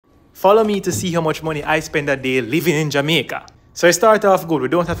Follow me to see how much money I spend a day living in Jamaica. So I start off good. We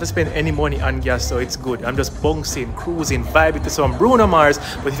don't have to spend any money on gas, so it's good. I'm just bouncing, cruising, vibing to some Bruno Mars.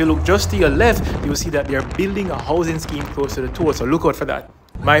 But if you look just to your left, you'll see that they're building a housing scheme close to the tour, so look out for that.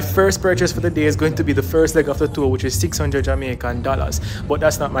 My first purchase for the day is going to be the first leg of the tour, which is 600 Jamaican dollars. But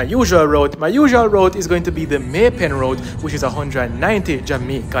that's not my usual route. My usual route is going to be the Maypen route, which is 190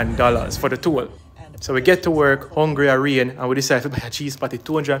 Jamaican dollars for the tour. So we get to work, hungry or rain, and we decide to buy a cheese patty,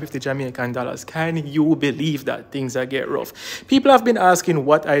 250 Jamaican dollars. Can you believe that things are get rough? People have been asking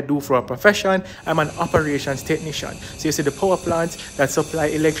what I do for a profession. I'm an operations technician. So you see the power plants that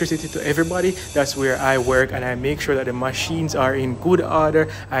supply electricity to everybody, that's where I work, and I make sure that the machines are in good order.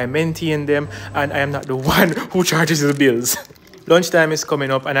 I maintain them, and I am not the one who charges the bills. Lunchtime is coming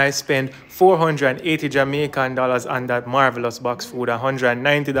up and I spend 480 Jamaican dollars on that marvelous box food,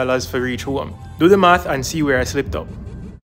 $190 for each home. Do the math and see where I slipped up.